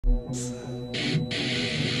There's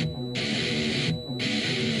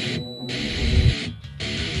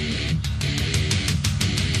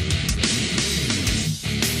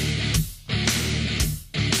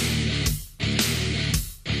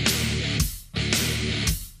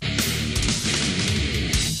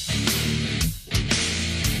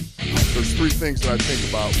three things that I think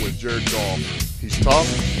about with Jared Goff. He's tough,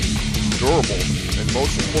 he's durable, and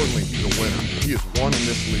most importantly, he's a winner. He has won in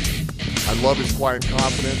this league. I love his quiet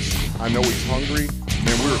confidence. I know he's hungry,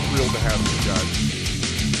 and we were thrilled to have him, guys.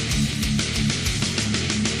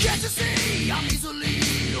 Can't you see I'm easily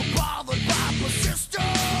bothered by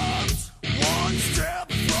persistence? One step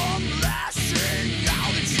from lashing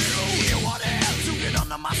out at you. You want to get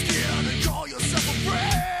under my skin and call yourself a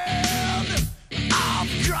friend.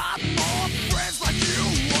 I've got more friends like you.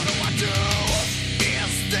 What do I do?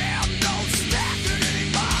 Is there no standard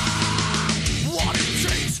anymore? What it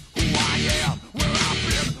takes, who I am, where I've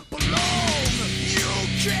been, belong. You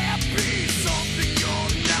can't be something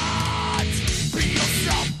you're not. Be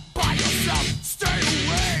yourself, by yourself, stay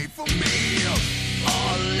away from me. A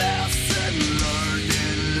lesson learned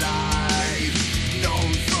in life,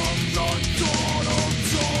 known from the dawn of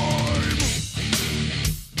time.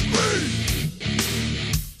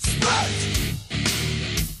 Respect,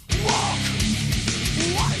 walk,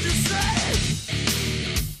 what did you say?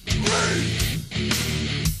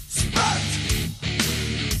 Respect,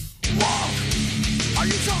 walk, are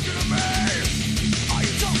you talking to me? Are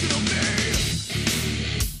you talking to me?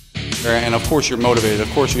 And of course you're motivated. Of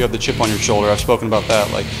course you have the chip on your shoulder. I've spoken about that.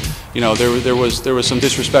 Like, you know, there was some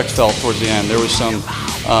disrespect felt towards the end. There was some,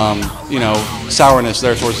 you know, sourness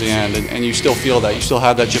there towards the end, and you still feel that. You still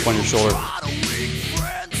have that chip on your shoulder.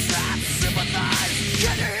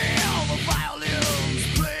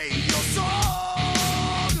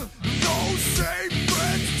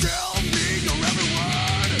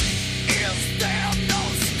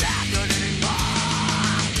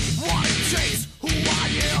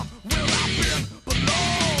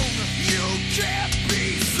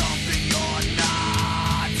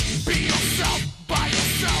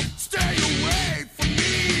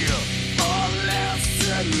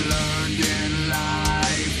 Learned in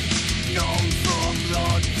life, known from the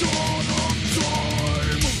dawn of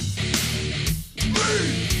time.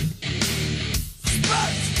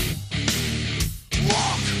 Respect,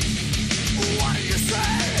 walk, what do you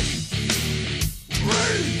say?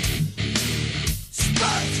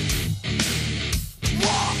 Respect,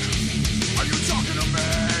 walk, are you talking to me?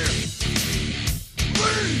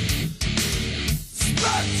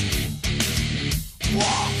 Respect,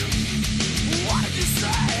 walk. What did you say?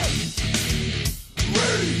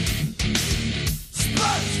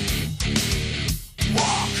 Respect,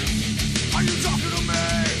 walk. Are you talking to me?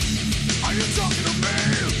 Are you talking to me?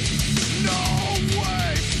 No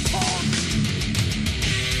way, punk.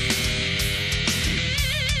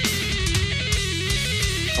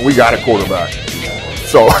 We got a quarterback.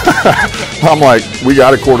 So I'm like, we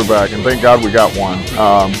got a quarterback, and thank God we got one.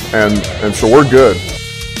 And so we're good.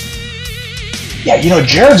 Yeah, you know,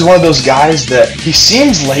 Jared's one of those guys that he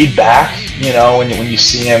seems laid back. You know, when you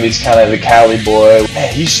see him, he's kind of the Cali boy.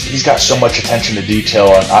 Man, he's got so much attention to detail.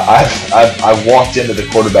 And I've walked into the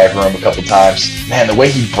quarterback room a couple times. Man, the way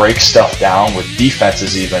he breaks stuff down with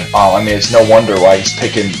defenses, even. I mean, it's no wonder why he's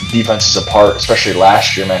picking defenses apart, especially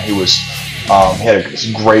last year. Man, he had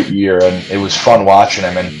a great year, and it was fun watching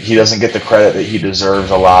him. And he doesn't get the credit that he deserves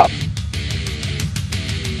a lot.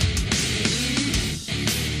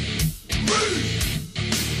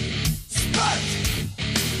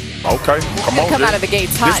 Okay, come on, come out of the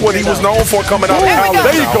gates hot. This is what he was known for coming out of There we college. go.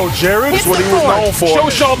 There you go, Jared. This is what he was known for. Show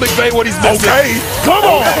Sean McVay what he's missing. Okay, come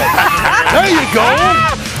on. There you go.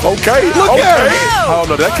 Okay, Look at him. Oh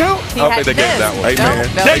no, that count? He Okay, had they gave that one. Hey No, man,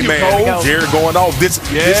 no. There hey you man, go. Jared going off. This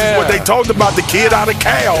is what they talked about. The kid out of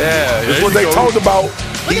Cal. Yeah, This is there what you they go. talked about.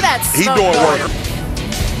 Look at that He smoke doing going. work.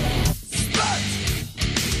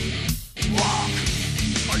 Walk.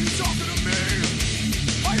 Are you talking to me?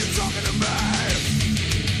 Are you talking to me?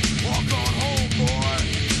 Walk on home, boy.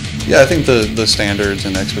 Yeah, I think the standards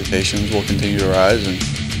and expectations will continue to rise, and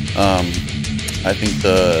I think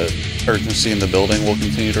the urgency in the building will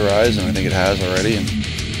continue to rise, and I think it has already. And you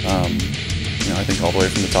know, I think all the way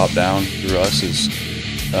from the top down through us is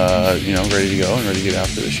you know, ready to go and ready to get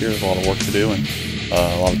after this year. There's a lot of work to do, and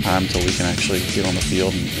a lot of time until we can actually get on the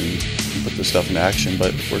field and put this stuff into action.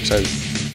 But we're excited.